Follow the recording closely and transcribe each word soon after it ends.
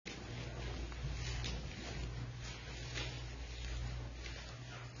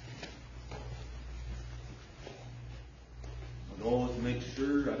make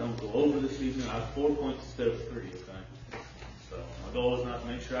sure I don't go over this evening. I have 4 points instead of 3, okay? So my goal is not to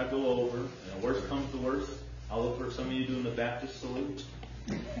make sure I go over. Worst comes to worst, I'll look for some of you doing the Baptist salute.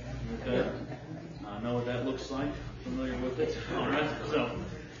 Okay? I know what that looks like. I'm familiar with it. All right? So,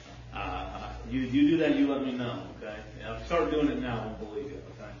 you do that, you let me know, okay? I'll start doing it now, I won't believe you,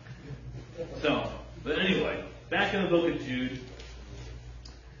 okay? So, but anyway, back in the book of Jude.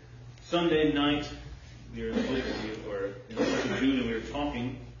 Sunday night, we were in the book of Jude, and we were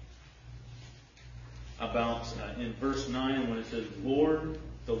talking about in verse 9 when it says,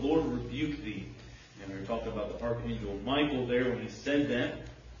 the Lord rebuke thee. And we were talking about the Archangel Michael there when he said that,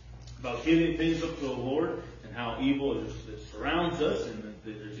 about giving things up to the Lord and how evil surrounds us, and that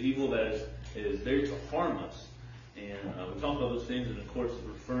there's evil that is there to harm us. And we talked about those things, and of course,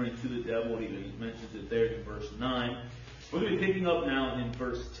 referring to the devil. He mentions it there in verse 9. We're going to be picking up now in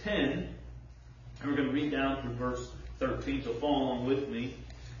verse 10, and we're going to read down through verse 13, so follow along with me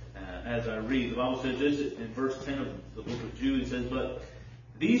as I read. The Bible says this in verse 10 of the book of Jude. It says, "But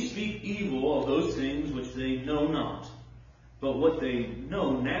these speak evil of those things which they know not, but what they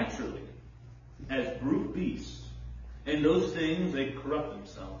know naturally, as brute beasts. And those things they corrupt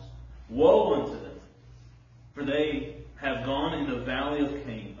themselves. Woe unto them, for they have gone in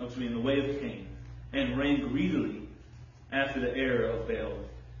the way of Cain, and ran greedily after the error of Baal,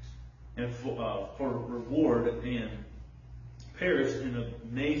 and for reward, and perished in the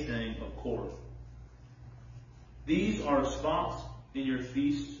naysaying of Korah. These are spots in your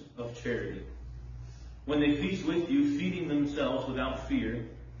feast of charity. When they feast with you, feeding themselves without fear,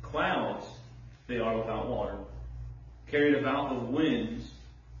 clouds they are without water, carried about the winds,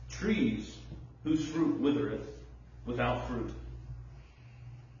 trees whose fruit withereth, without fruit,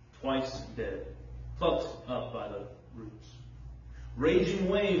 twice dead, plucked up by the roots. Raging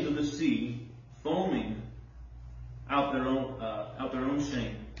waves of the sea, foaming out their own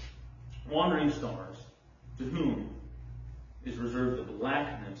shame. Wandering stars, to whom is reserved the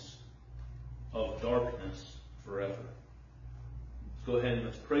blackness of darkness forever." Let's go ahead and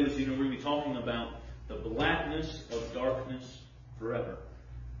let's pray this evening. We're going to be talking about the blackness of darkness forever.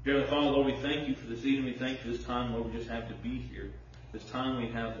 Dear Father, Lord, we thank you for this evening. We thank you for this time, Lord, we just have to be here. This time we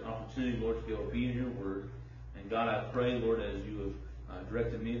have the opportunity, Lord, to be able to be in your word. And God, I pray, Lord, as you have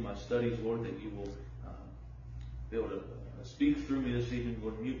directed me in my studies, Lord, that you will be able to speak through me this evening.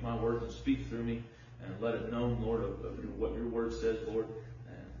 Lord, mute my words and speak through me, and let it known, Lord, of what your word says, Lord,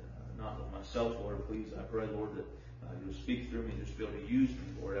 and not of myself, Lord. Please, I pray, Lord, that you'll speak through me and just be able to use me,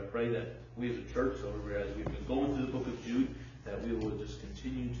 Lord. I pray that we as a church, Lord, as we've been going through the book of Jude, that we will just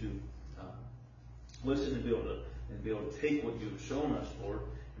continue to listen and be able to take what you've shown us, Lord,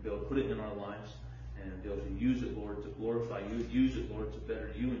 and be able to put it in our lives, and be able to use it, Lord, to glorify you. Use it, Lord, to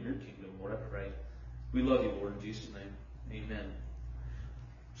better you and your kingdom, Lord, I pray. We love you, Lord, in Jesus' name. Amen.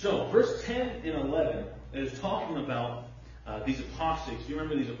 So, verse 10 and 11 is talking about these apostates. Do you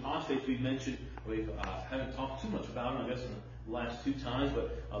remember these apostates we mentioned? We haven't talked too much about them, I guess, in the last 2 times.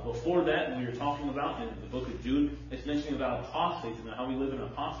 But before that, when we were talking about in the book of Jude, it's mentioning about apostates and how we live in an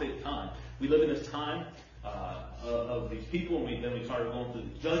apostate time. We live in this time of these people, and then we started going through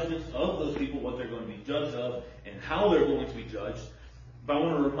the judgments of those people, what they're going to be judged of, and how they're going to be judged. But I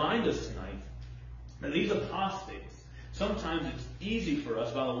want to remind us tonight that these apostates, sometimes it's easy for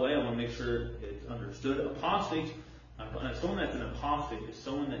us, by the way, I want to make sure it's understood. Apostates, someone that's an apostate is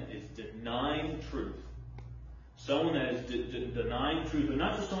someone that is denying truth. Someone that is denying truth, but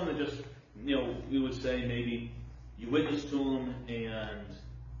not just someone that just, we would say maybe you witness to them and,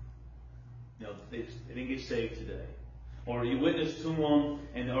 they didn't get saved today. Or you witness to them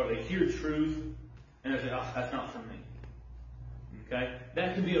or they hear truth and they say, oh, that's not for me. Okay?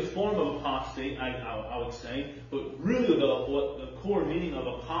 That can be a form of apostate, I would say. But really what the core meaning of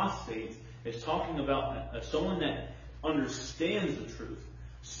apostate is talking about someone that understands the truth.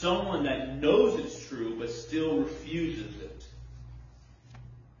 Someone that knows it's true but still refuses it.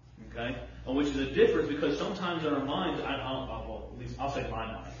 Okay? Which is a difference, because sometimes in our minds, at least I'll say my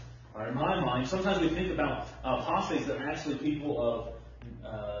mind. Or in my mind, sometimes we think about apostates that are actually people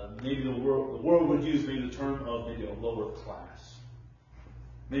of maybe the world would use maybe the term of maybe a lower class.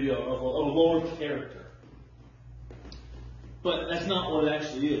 Maybe of a lower character. But that's not what it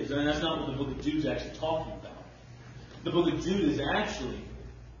actually is. And that's not what the book of Jude is actually talking about. The book of Jude is actually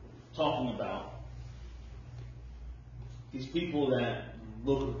talking about these people that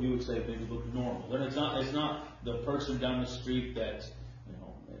we would say maybe look normal. And it's not the person down the street that's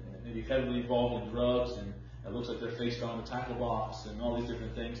maybe heavily involved in drugs and it looks like they're face on the tackle box and all these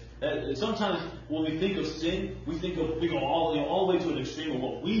different things. Sometimes when we think of sin, we go all the way to an extreme of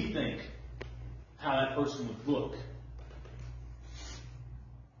what we think how that person would look.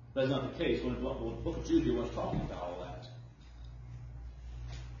 That's not the case. When the book of Jude here was talking about all that.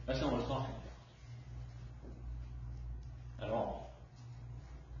 That's not what it's talking about. At all.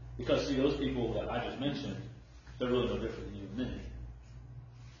 Because, see, those people that I just mentioned, they're really no different than you and me.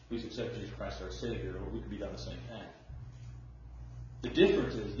 We accept Jesus Christ as our Savior, or we could be down the same path. The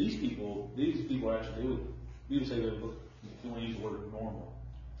difference is these people are actually, we would say, if you want to use the word normal.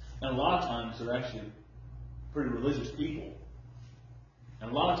 And a lot of times they're actually pretty religious people.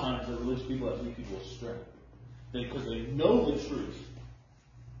 And a lot of times they're religious people that lead people astray. Because they know the truth,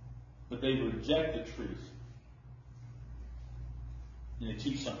 but they reject the truth. And they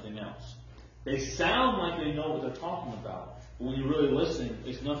teach something else. They sound like they know what they're talking about. But when you really listen,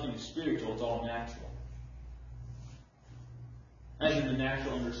 it's nothing spiritual, it's all natural. As in the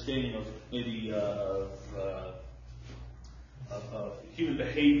natural understanding of maybe of human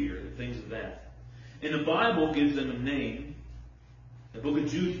behavior and things of that. And the Bible gives them a name. The book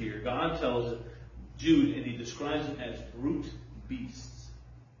of Jude here, God tells Jude, and he describes them as brute beasts.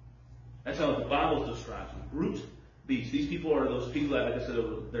 That's how the Bible describes them. Brute beasts. These people are those people that, like I said,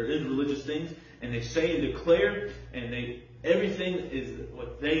 they're into religious things, and they say and declare, and everything is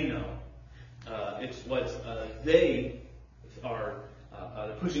what they know. It's what they are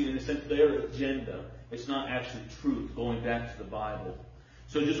pushing, in a sense, their agenda. It's not actually truth, going back to the Bible.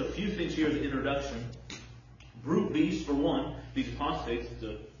 So just a few things here as an introduction. Brute beasts, for one, these apostates,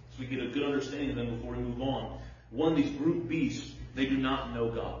 so we get a good understanding of them before we move on. One, these brute beasts, they do not know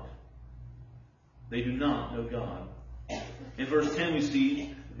God. They do not know God. In verse 10 we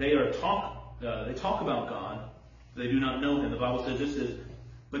see they talk about God, they do not know Him. The Bible says this is,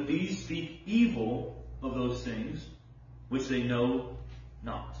 but these speak evil of those things which they know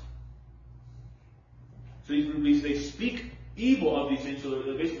not. So these brute beasts, they speak evil of these things. So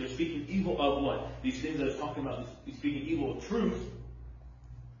they're speaking evil of what? These things that it's talking about, he's speaking evil of truth.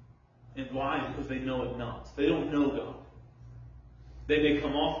 And why? Because they know it not. They don't know God. They may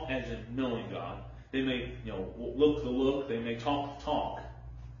come off as in knowing God. They may, look the look. They may talk the talk.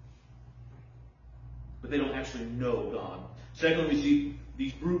 But they don't actually know God. Secondly, we see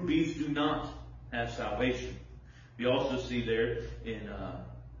these brute beasts do not have salvation. We also see there in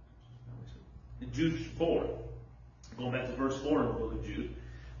Jude 4, going back to verse 4 in the book of Jude,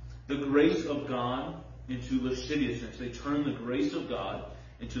 the grace of God into lasciviousness. They turn the grace of God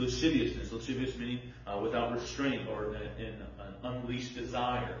into lasciviousness. Lascivious meaning without restraint or in an unleashed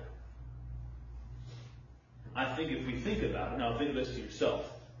desire. I think if we think about it, now think of this to yourself,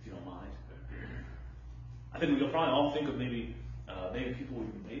 if you don't mind. I think we can probably all think of maybe people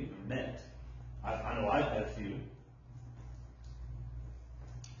we've maybe met. I know I've had a few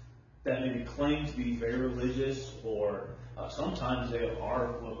that maybe claim to be very religious, or sometimes they are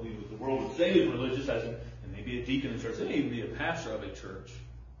what the world would say is religious, as in maybe a deacon in the church. They may even be a pastor of a church.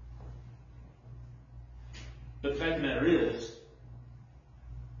 But the fact of the matter is,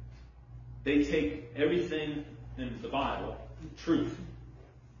 they take everything in the Bible, truth,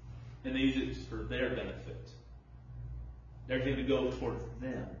 and they use it for their benefit. Everything to go towards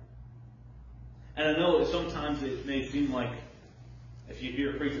them. And I know that sometimes it may seem like, if you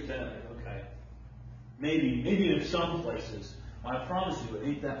hear a preacher say that, okay, maybe in some places, I promise you it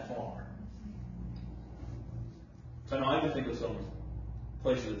ain't that far. So I know I can think of some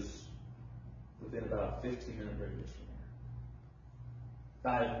places within about a 15-minute radius from here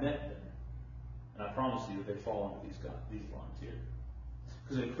that I've met them, and I promise you that they fall into these lines here.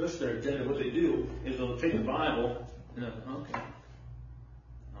 Because they push their agenda. What they do is they'll take the Bible and they'll, okay,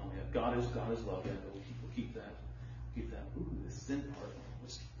 oh yeah, God is love. Yeah, we'll keep that. Ooh, the sin part.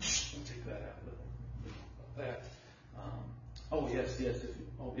 We'll take that out. That. Oh yes. If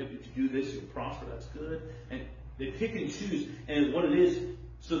you do this, you'll prosper. That's good. And they pick and choose. And what it is,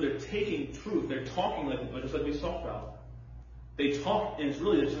 so they're taking truth. They're talking just like we talked about. They talk, and it's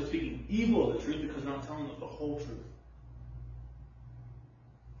really they're speaking evil of the truth because they're not telling us the whole truth.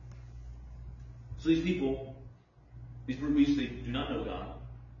 So these people, these brute beasts, they do not know God.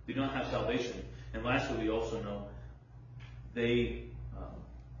 They do not have salvation. And lastly, we also know these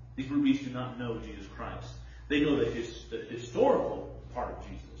brute beasts do not know Jesus Christ. They know the historical part of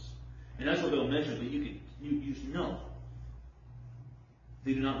Jesus, and that's what they'll mention. But you know,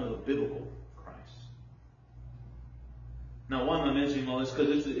 they do not know the biblical Christ. Now, why am I mentioning all this?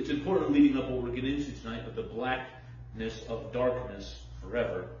 Because it's important leading up what we're getting into tonight, with the blackness of darkness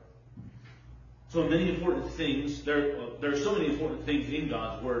forever. So many important things. There are so many important things in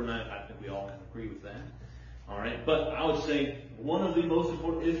God's Word, and I think we all can agree with that. All right, but I would say one of the most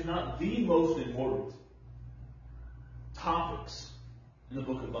important, if not the most important, topics in the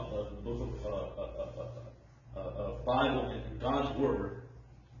book of Bible and God's Word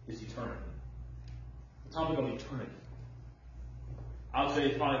is eternity. The topic of eternity. I would say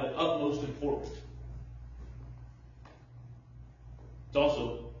it's probably the utmost important. It's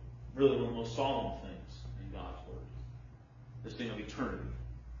also really one of the most solemn things in God's Word. This thing of eternity.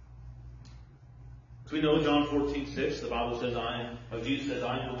 So we know John 14:6, the Bible says, Jesus says,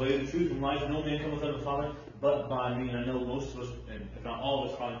 I am the way, the truth, and life. No man cometh unto the Father but by me. And I know most of us, and if not all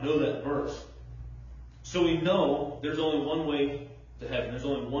of us, probably know that verse. So we know there's only one way to heaven. There's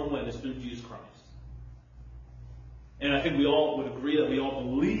only one way, and it's through Jesus Christ. And I think we all would agree that we all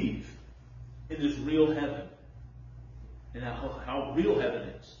believe in this real heaven. And how real heaven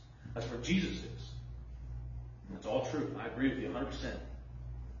is. That's where Jesus is. And that's all true. I agree with you 100%.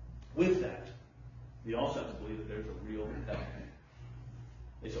 With that, we also have to believe that there's a real heaven.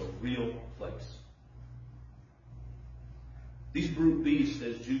 It's a real place. These brute beasts,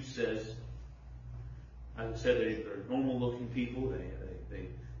 as Jude says, as I said, they're normal-looking people.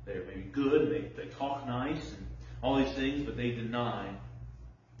 They're maybe good. They talk nice and all these things, but they deny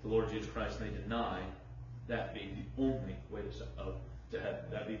the Lord Jesus Christ. And they deny that being the only way to heaven.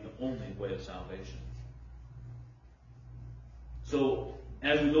 That being the only way of salvation. So,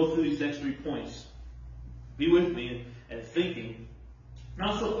 as we go through these next 3 points, be with me and thinking,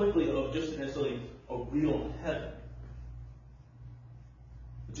 not so quickly of just necessarily a real heaven,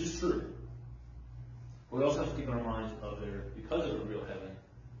 which is true. But we also have to keep in our minds because of a real heaven,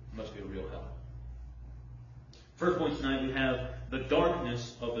 there must be a real hell. First point tonight, we have the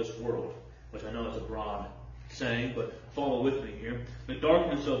darkness of this world, which I know is a broad saying, but follow with me here. The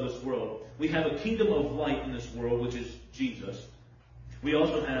darkness of this world. We have a kingdom of light in this world, which is Jesus. We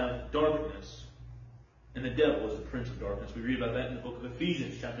also have darkness, and the devil is the prince of darkness. We read about that in the book of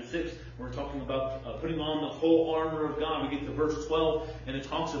Ephesians, chapter 6. We're talking about putting on the whole armor of God. We get to verse 12, and it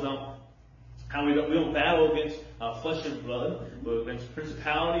talks about how we don't battle against flesh and blood, but against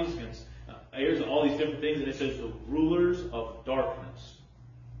principalities, against heirs, and all these different things. And it says the rulers of darkness.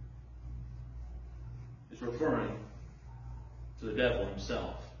 It's referring to the devil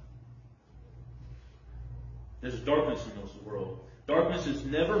himself. There's darkness in this world. Darkness is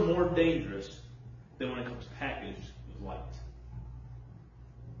never more dangerous than when it comes packaged with light.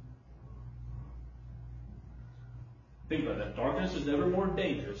 Think about that. Darkness is never more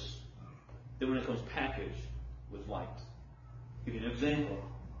dangerous than when it comes packaged with light. I'll give you an example.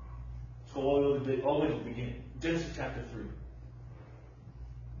 Let's go all the way to the beginning. Genesis chapter 3.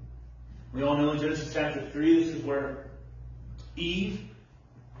 We all know in Genesis chapter 3, this is where Eve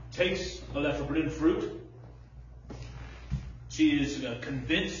takes of that forbidden fruit. She is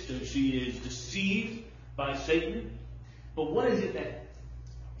convinced, that she is deceived by Satan. But what is it that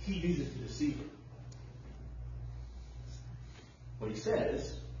he uses to deceive her? What he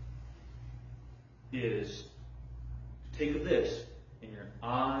says is, take of this, and your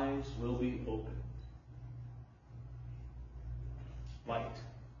eyes will be opened. Light.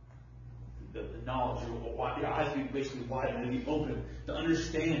 The knowledge, your eyes will be basically wide, and they'll be open to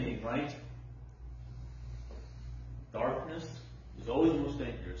understanding, right? Darkness is always the most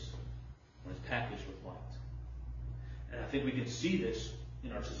dangerous when it's packaged with light. And I think we can see this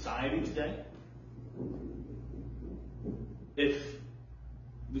in our society today. If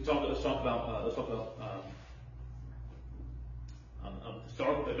we let's talk about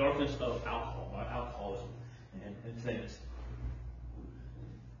the darkness of alcoholism and things.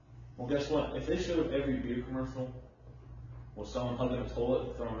 Well, guess what? If they showed every beer commercial with someone hugging a toilet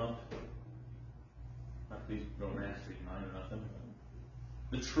and throwing up, not to be romantic tonight or nothing,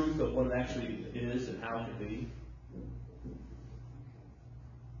 the truth of what it actually is and how it can be.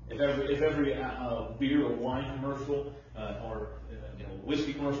 If every beer or wine commercial or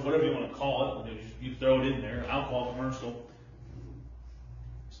whiskey commercial, whatever you want to call it, you throw it in there, alcohol commercial,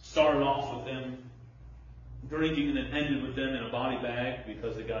 started off with them drinking and then ended with them in a body bag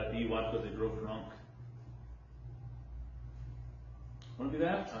because they got a DUI because they drove drunk. Wouldn't be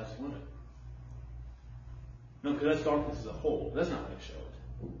advertised, would it? No, because that's darkness as a whole. That's not going to show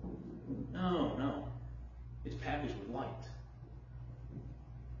it. No. It's packaged with light.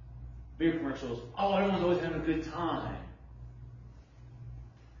 Beer commercials, everyone's always having a good time.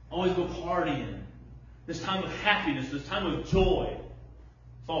 Always go partying. This time of happiness, this time of joy.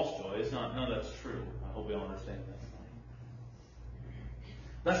 False joy. It's not. None of that's true. I hope we all understand that.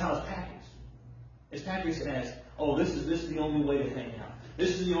 That's how it's packaged. It's packaged as, this is the only way to hang out.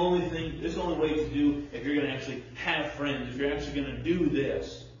 This is the only thing. This is the only way to do if you're going to actually have friends. If you're actually going to do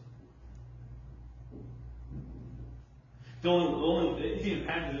this. It's even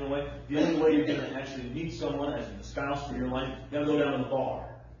packaged in a way. The only way you're going to actually meet someone as a spouse for your life, you got to go down to the bar.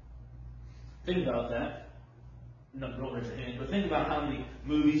 Think about that. no, don't raise your hand, but think about how many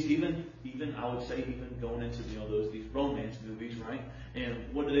movies, even I would say, even going into these romance movies, right?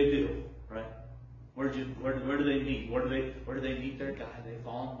 And what do, right? Where do they meet? Where do they meet their guy they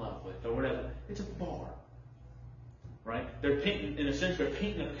fall in love with, or whatever? It's a bar, right? They're painting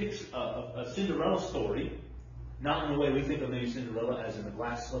a picture of a Cinderella story, not in the way we think of maybe Cinderella as in the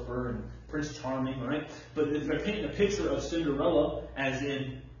glass slipper and Prince Charming, right? But they're painting a picture of Cinderella as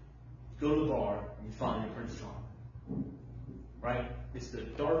in go to the bar and you find your Prince Charming, right? It's the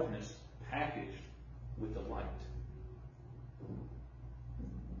darkness packaged with the light.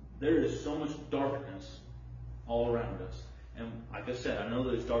 There is so much darkness all around us. And like I said, I know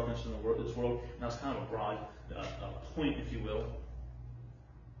there's darkness in this world, and that's kind of a broad point, if you will.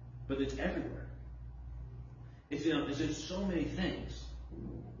 But it's everywhere. It's in so many things.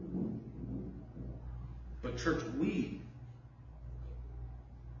 But church, we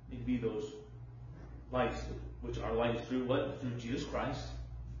need to be those lights, which are lights through what? Through Jesus Christ.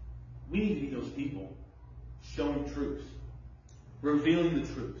 We need to be those people showing truth, revealing the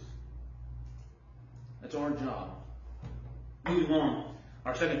truth. That's our job. Moving on,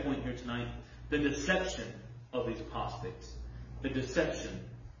 our second point here tonight, the deception of these apostates. The deception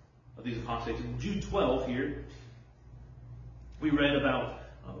of these apostates. In Jude 12 here, we read about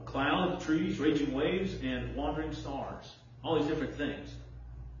a cloud, trees, raging waves, and wandering stars. All these different things.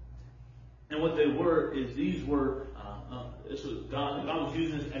 And what they were is these were, God was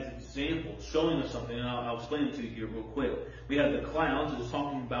using this as examples, showing us something, and I'll explain it to you here real quick. We have the clouds. It's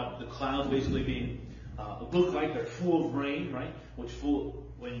talking about the clouds basically being look like they're full of rain, right?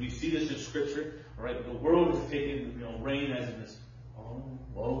 When we see this in Scripture, all right, the world has taken rain as in this. Oh,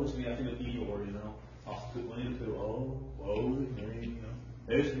 woe is me. I think of Eeyore, I'll put one in the middle. Oh, woe is me.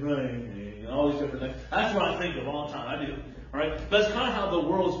 It's rain, all these different things. That's what I think of all the time. I do, all right. But that's kind of how the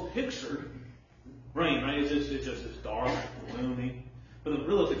world's pictured rain, right? It's just this dark, gloomy. But the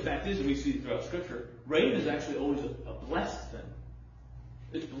realistic fact is, and we see it throughout Scripture, rain is actually always a blessed thing.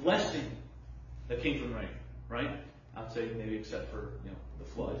 It's blessing that came from rain, right? I'd say maybe except for the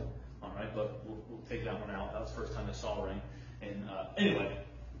flood, all right. But we'll take that one out. That was the first time I saw rain. And anyway,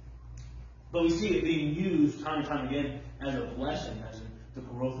 but we see it being used time and time again as a blessing, as in the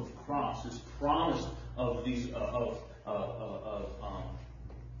growth of crops, this promise of these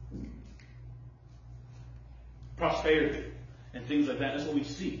prosperity and things like that. That's what we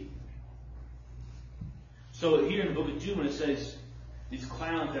see. So here in the book of Jude, when it says these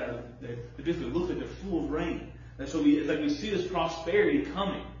clouds they basically look like they're full of rain, and so it's like we see this prosperity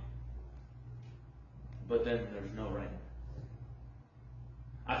coming, but then there's no rain.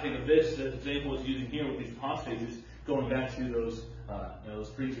 I think of this, the example is using here with these apostates, going back to those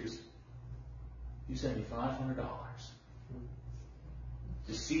preachers. You send me $500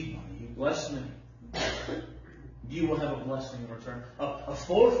 to seed money. You bless me. You will have a blessing in return. A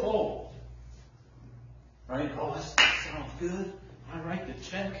fourfold. Right? Oh, that sounds good. I write the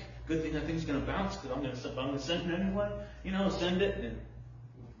check. Good thing that thing's going to bounce because I'm going to send it anyway. Send it, and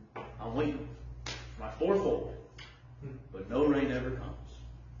I'm waiting for my fourfold. But no rain ever comes.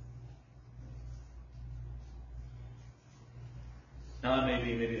 Now that may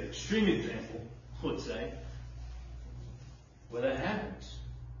be maybe an extreme example, I would say, where that happens.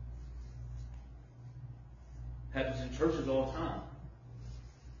 It happens in churches all the time.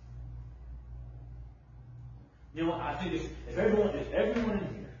 I think if everyone in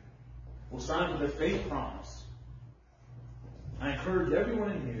here will sign with their faith promise, I encourage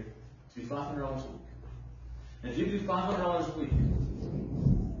everyone in here to do $500 a week. And if you do $500 a week,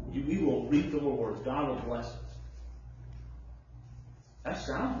 we will reap the rewards. God will bless us. That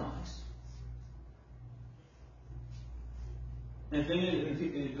sounds nice. And the thing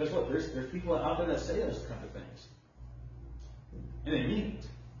is, guess what? There's people out there that say those kind of things. And they mean it.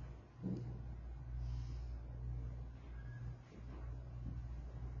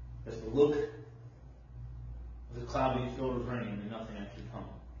 That's the look of the cloud being filled with rain and nothing actually coming.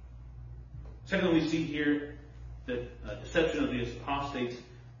 Secondly, we see here the deception of the apostates.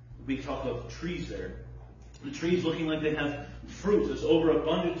 We talk about the trees there. The trees looking like they have fruits. This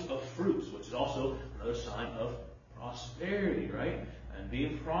overabundance of fruits, which is also another sign of prosperity, right? And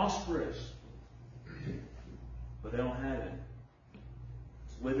being prosperous. But they don't have it.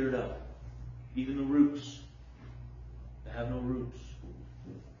 It's withered up. Even the roots. They have no roots.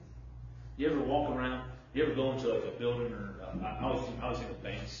 You ever walk around? You ever go into like a building, or I always think of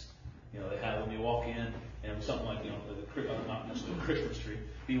banks. They have when you walk in, and something like not necessarily a Christmas tree.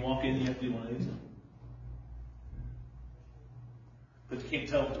 But you walk in, you have to do one of these. But you can't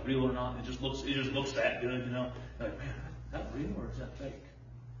tell if it's real or not. It just looks that good, Like, man, is that real or is that fake?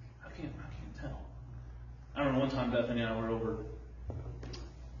 I can't tell. I remember one time Bethany and I were over.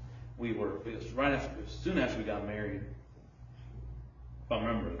 It was soon after we got married, if I'm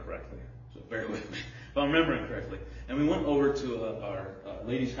remembering correctly. So bear with me. If I'm remembering correctly. And we went over to our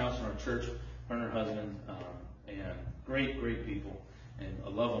lady's house in our church, her and her husband, and great people, and I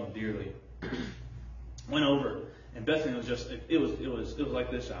love them dearly. Went over, and Bethany was just, it was like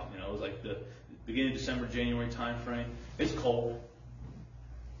this out, it was like the beginning of December, January time frame. It's cold.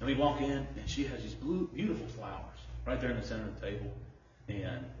 And we walk in, and she has these beautiful flowers right there in the center of the table.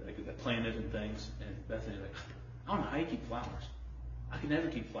 And they're planted and things. And Bethany's like, I don't know how you keep flowers. I can never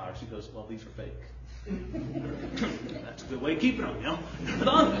keep flowers. She goes, well, these are fake. That's a good way of keeping them, Put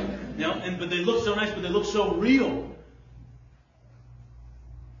on them, but they look so nice, but they look so real.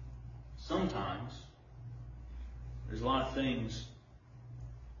 Sometimes there's a lot of things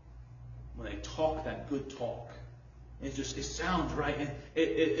when they talk that good talk. It sounds right. And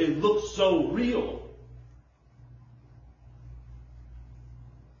it looks so real.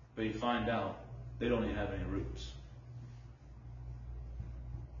 But you find out they don't even have any roots.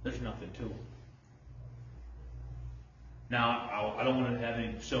 There's nothing to them. Now, I don't want to have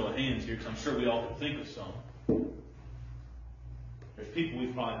any show of hands here because I'm sure we all can think of some. There's people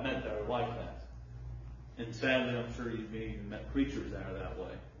we've probably met that are like that. And sadly, I'm sure you've even met preachers that are that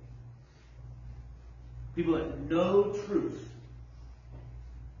way. People that know truth.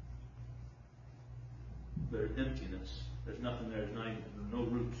 There's emptiness. There's nothing there. There's no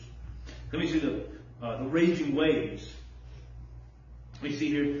roots. Let me see the raging waves. We see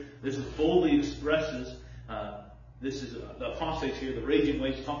here, this is boldly expresses, this is the apostates here, the raging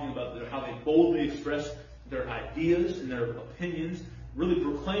waves, talking about how they boldly express their ideas and their opinions, really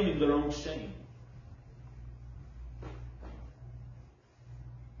proclaiming their own shame.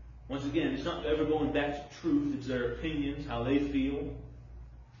 Once again, it's not ever going back to truth, it's their opinions, how they feel.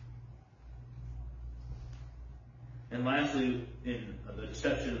 And lastly, in the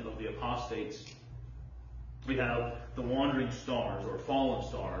deception of the apostates, we have the wandering stars or fallen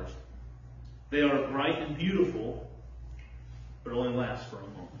stars. They are bright and beautiful, but only last for a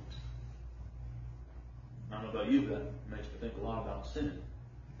moment. I don't know about you, but that makes me think a lot about sin.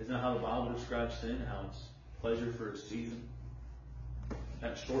 Isn't that how the Bible describes sin? How it's pleasure for a season,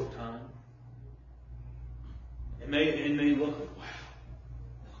 that short time. It may look like, wow,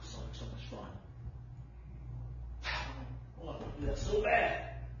 that looks like so much fun. Wow, I want to do that so bad.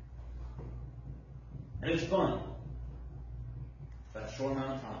 And it's fun. For that short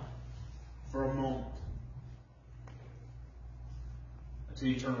amount of time. For a moment. Until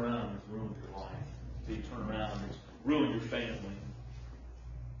you turn around and it's ruined your life. Until you turn around and it's ruined your family.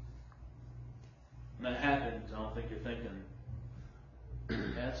 When that happens, I don't think you're thinking,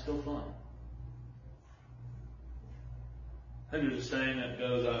 yeah, it's still fun. I think there's a saying that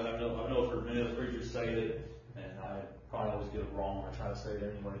goes, I know I've heard many other preachers say it, and I probably always get it wrong. I try to say it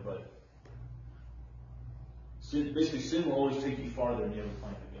anyway, but sin will always take you farther than you ever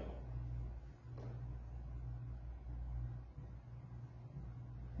plan to go.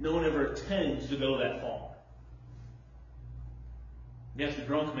 No one ever intends to go that far. You ask a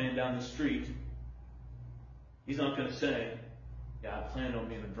drunk man down the street, he's not going to say, yeah, I plan on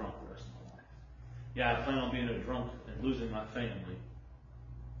being a drunk the rest of my life. Yeah, I plan on being a drunk and losing my family.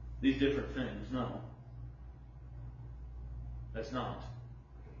 These different things. No. That's not.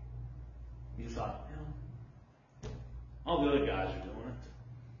 You thought, all the other guys are doing it.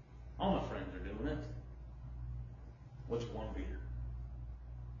 All my friends are doing it. What's one beer?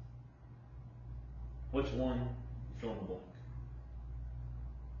 What's one fill in the blank?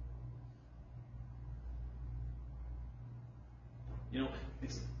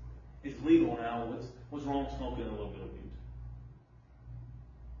 It's legal now. What's wrong with smoking a little bit of weed?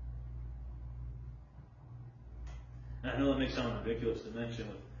 And I know that may sound ridiculous to mention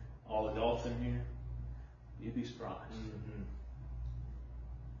with all adults in here. You'd be surprised. Mm-hmm.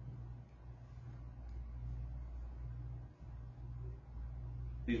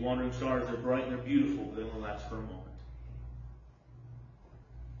 These wandering stars, they're bright and they're beautiful, but they only last for a moment.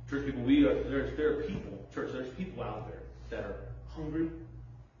 Church people, there are people, there's people out there that are hungry,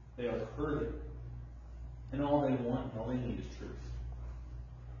 they are hurting, and all they want and all they need is truth.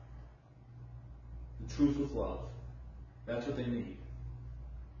 The truth with love. That's what they need.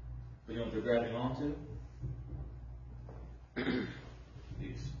 But you know what they're grabbing onto?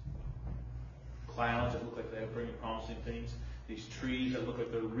 These clouds that look like they're bringing promising things. These trees that look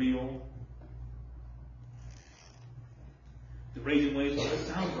like they're real. The raging waves, it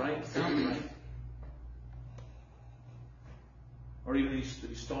sounds right, it sounds right. Or even these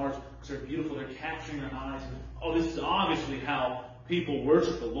stars, because they're beautiful, they're capturing their eyes. Oh, this is obviously how people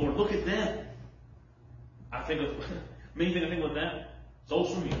worship the Lord. Look at them. I think of, main thing I think with that,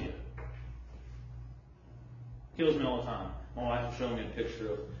 social media. Kills me all the time. My wife will show me a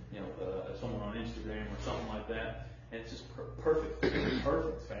picture of, someone on Instagram or something like that, and it's just perfect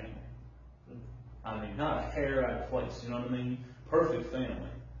family. I mean, not a hair out of place, you know what I mean? Perfect family.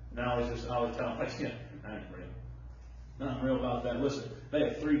 And I always tell them, like, that ain't real. Nothing real about that. Listen, they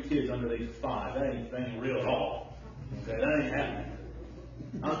have 3 kids under the age of 5. That ain't real at all. Okay, that ain't happening.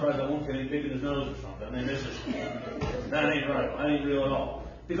 I'm surprised that one kid ain't picking his nose or something. I mean, that ain't right. That ain't real at all.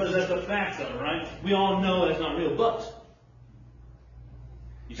 Because that's the facts of it, right? We all know that's not real, but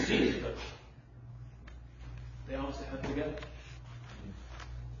you see it, but they obviously have it together.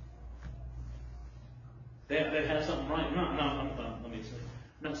 They have something right. Let me say,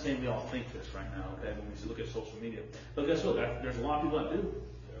 I'm not saying we all think this right now, okay, when we look at social media. But guess what? There's a lot of people that do.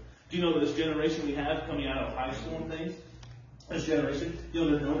 Do you know that this generation we have coming out of high school and things, this generation,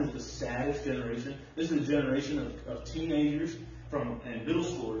 they're known as the saddest generation. This is a generation of teenagers and middle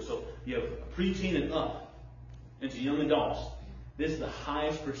schoolers. So you have preteen and up into young adults. This is the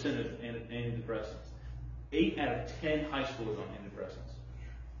highest percentage of antidepressants. 8 out of 10 high schoolers on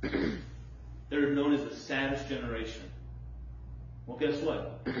antidepressants. They're known as the saddest generation. Well, guess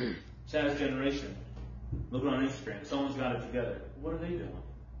what? Saddest generation. Look on Instagram. Someone's got it together. What are they doing?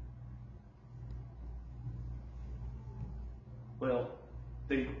 Well,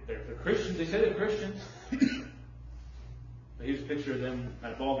 they're Christians. They say they're Christians. But here's a picture of them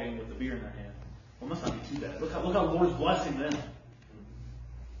at a ball game with a beer in their hand. Well, it must not be too bad. Look how the Lord's blessing them.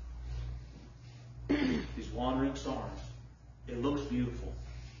 These wandering stars. It looks beautiful.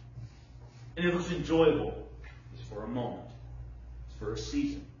 And it looks enjoyable. It's for a moment. It's for a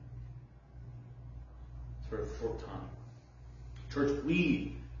season. It's for a short time. Church,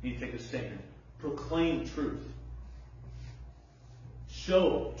 we need to take a stand. Proclaim truth.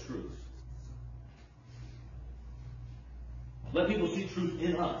 Show truth. Let people see truth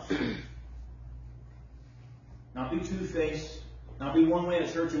in us. Not be two-faced. Not be one way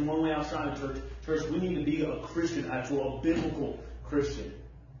at church and one way outside of church. Church, we need to be a Christian, a biblical Christian.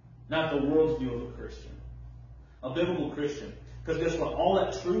 Not the world's view of a Christian. A biblical Christian. Because guess what? All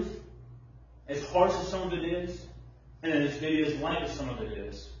that truth, as harsh as some of it is, and as it is light as some of it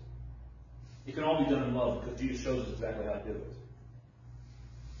is, it can all be done in love because Jesus shows us exactly how to do it.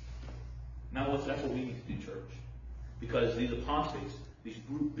 Now that's what we need to do, church. Because these apostates, these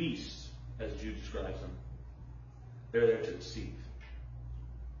brute beasts, as Jude describes them, they're there to deceive.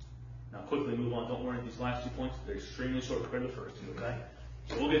 Now quickly move on. Don't worry, these last 2 points, they're extremely short compared to the first 2, okay?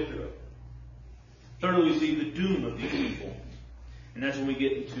 So we'll get through it. Thirdly, we see the doom of these people. And that's when we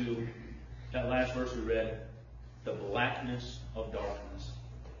get into that last verse we read, the blackness of darkness.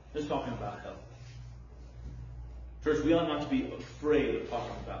 It's talking about hell. Church, we ought not to be afraid of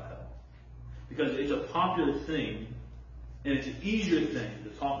talking about hell. Because it's a popular thing, and it's an easier thing to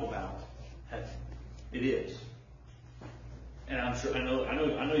talk about heaven. It is. And I'm sure, I know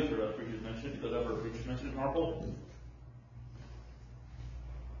you've heard other preachers mention it, because I've heard preachers mention it in our pulpit.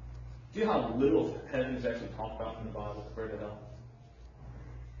 Do you know how little heaven is actually talked about in the Bible compared to hell?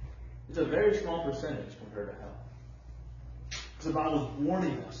 It's a very small percentage compared to hell. Because the Bible is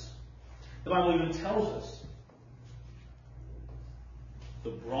warning us. The Bible even tells us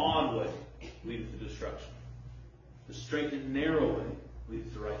the broad way leads to destruction. The straight and narrow way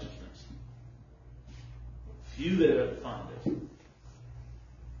leads to righteousness. Few that ever find it.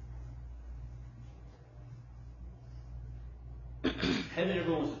 Heaven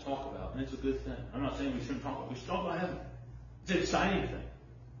everyone wants to talk about, and it's a good thing. I'm not saying we shouldn't talk about it. We should talk about heaven. It's an exciting thing.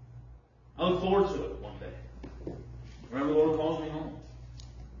 I look forward to it one day. Whenever the Lord calls me home.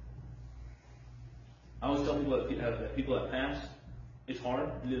 I always tell people that pass, it's hard.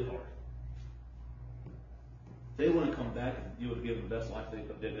 It is hard. They want to come back, and you would give them the best life they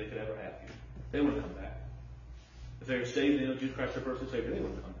could ever have here. They want to come back. If they're saved, they know Jesus Christ their personal Savior, they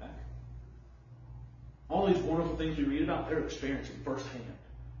want to come back. All these wonderful things we read about, they're experiencing firsthand.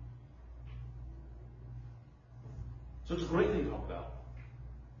 So it's a great thing to talk about.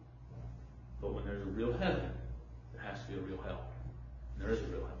 But when there's a real heaven, there has to be a real hell. And there is a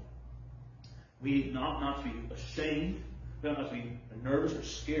real hell. We need not to be ashamed. We don't have to be nervous or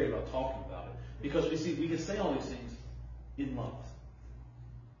scared about talking about it. Because we can say all these things in love.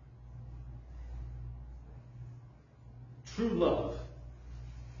 True love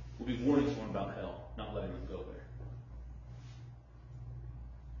will be warning someone about hell, not letting them go there.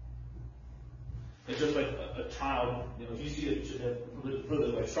 It's just like a child, if you see put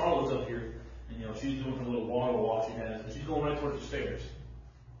it like Charlotte's up here, and she's doing her little water walk she has, and she's going right towards the stairs.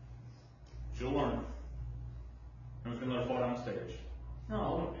 She'll learn. I'm just going to let her fall down the stairs. No, I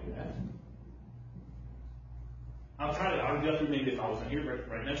won't do that. I'll get up there, maybe if I was in here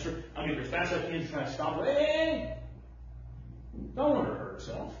right next to her, I'll get her as fast as I can, try to stop her. Hey! Don't let her hurt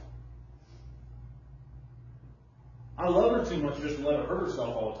herself. I love her too much just to let her hurt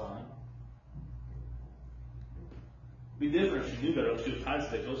herself all the time. It'd be different if she knew better. If she was tied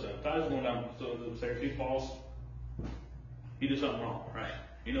to listen, if Ty's going down the stairs, he falls, he did something wrong, right?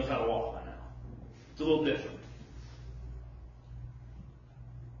 He knows how to walk by now. It's a little different.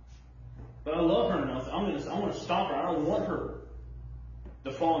 But I love her enough. I'm going to stop her. I don't want her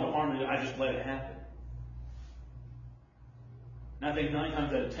to fall into harm. I just let it happen. And I think 9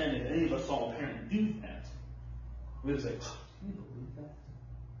 times out of 10, if any of us saw a parent do that, we would say, "Can you believe that?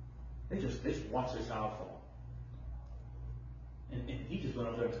 They just watched their child fall, and he just went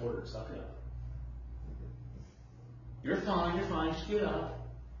up there and told her to suck it up. You're fine. Just get up."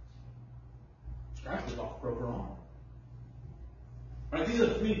 Scratched it off, broke her arm. Right? These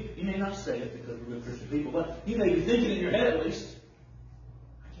are three. You may not say it because we're good Christian people, but you may be thinking in your head at least,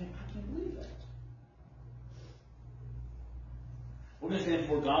 I can't believe that. We're going to stand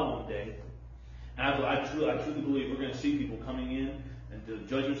before God one day, and I truly believe we're going to see people coming in and the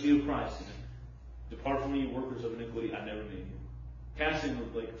judgment seat of Christ. Depart from me, you workers of iniquity, I never knew you. Cast into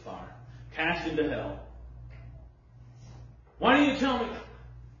the lake of fire. Cast into hell. Why didn't you tell me?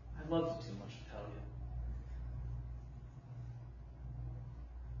 I love you too much to tell you.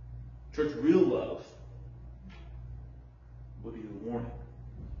 Church, real love would be the warning.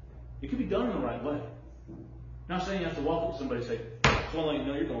 It could be done in the right way. I'm not saying you have to walk up to somebody and say, "I just want to let you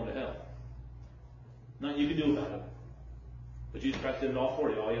know you're going to hell." Nothing you can do about it. But Jesus Christ did it all for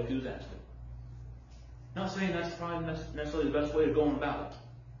you. All you have to do is ask Him. I'm not saying that's probably necessarily the best way of going about it.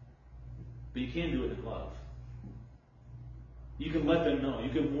 But you can do it in love. You can let them know. You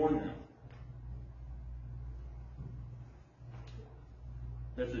can warn them.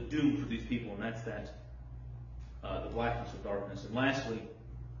 There's a doom for these people, and that's the blackness of darkness. And lastly,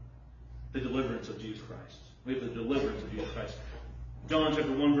 the deliverance of Jesus Christ. We have the deliverance of Jesus Christ. John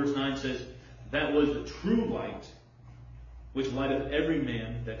chapter 1 verse 9 says, "That was the true light, which lighteth every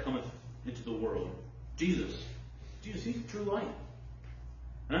man that cometh into the world." Jesus, He's the true light.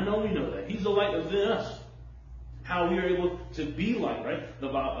 And I know we know that. He's the light within us. How we are able to be light, right? The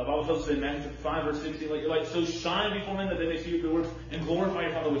Bible tells us in Matthew 5 verse 16, "Let your light so shine before men that they may see your good works and glorify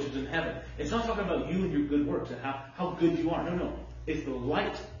your Father which is in heaven." It's not talking about you and your good works and how good you are. No. It's the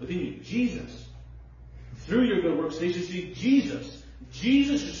light within you. Jesus. Through your good works, they should see Jesus.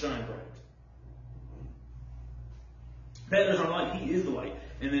 Jesus should shine bright. That is our light. He is the light.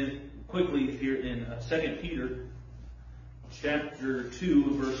 And then quickly here in 2 Peter chapter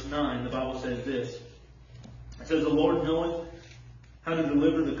 2 verse 9, the Bible says this. It says, "The Lord knoweth how to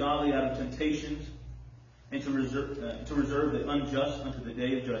deliver the godly out of temptations, and to reserve the unjust unto the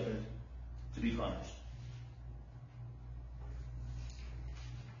day of judgment to be punished."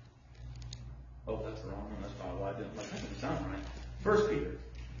 Oh, that's the wrong one. That's probably why I didn't like that. Didn't sound right. 1 Peter.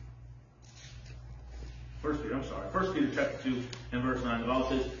 1 Peter chapter 2 and verse 9. The Bible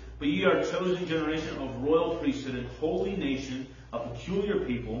says, "But ye are a chosen generation of royal priesthood and holy nation, a peculiar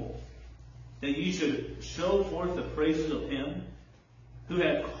people, that ye should show forth the praises of Him who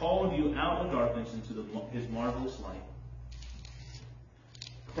hath called you out of darkness into His marvelous light."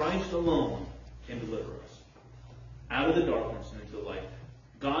 Christ alone can deliver us out of the darkness and into the light.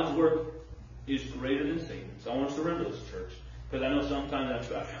 God's work is greater than Satan's. I want us to remember this, church, because I know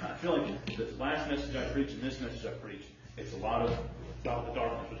sometimes I feel like this last message I preach and this message I preach, it's a lot about the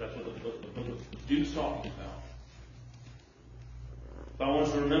darkness, which that's what the dude's talking about. But I want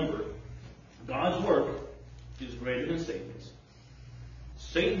us to remember, God's work is greater than Satan's.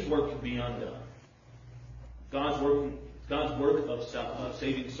 Satan's work can be undone. God's work of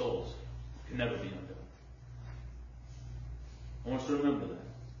saving souls can never be undone. I want us to remember that.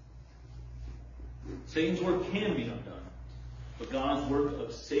 Satan's work can be undone, but God's work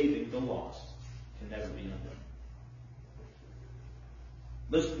of saving the lost can never be undone.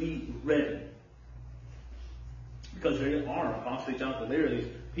 Let's be ready. Because there are apostates out there. There are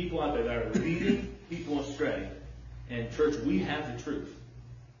these people out there that are leading people astray. And church, we have the truth.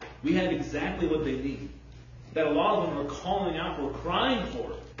 We have exactly what they need. That a lot of them are calling out for, crying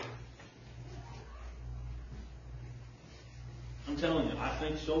for. I'm telling you, I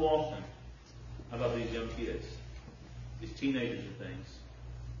think so often about these young kids, these teenagers and things,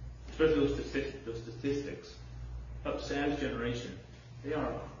 especially those statistics of the saddest generation. They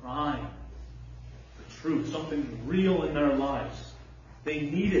are crying for truth, something real in their lives. They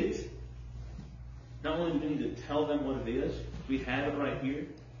need it. Not only do we need to tell them what it is, we have it right here.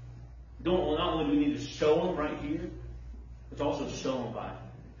 Not only do we need to show them right here, but also show them by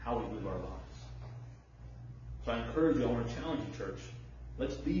how we live our lives. So I encourage you, I want to challenge you, church.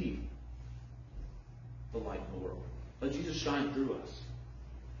 Let's be the light of the world. Let Jesus shine through us.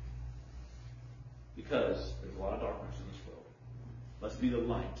 Because there's a lot of darkness in this world. Let's be the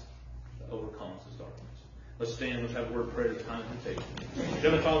light that overcomes this darkness. Let's stand. Let's have a word of prayer at the time of invitation.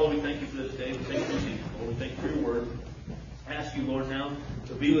 Heavenly Father, Lord, we thank you for this day. We thank you for this evening. Lord, we thank you for your word. I ask you, Lord, now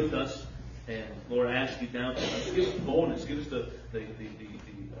to be with us. And Lord, I ask you now to give us boldness. Give us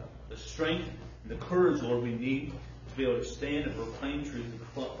the strength and the courage, Lord, we need to be able to stand and proclaim truth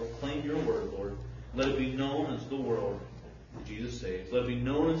and proclaim your word, Lord. Let it be known as the world that Jesus saves. Let it be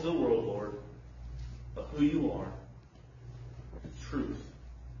known as the world, Lord, of who you are, the truth.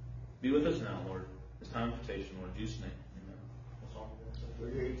 Be with us now, Lord. This time of invitation, Lord. In Jesus' name. Amen. What song?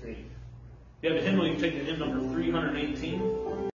 318. If you have a hymnal, you can take the hymn number 318.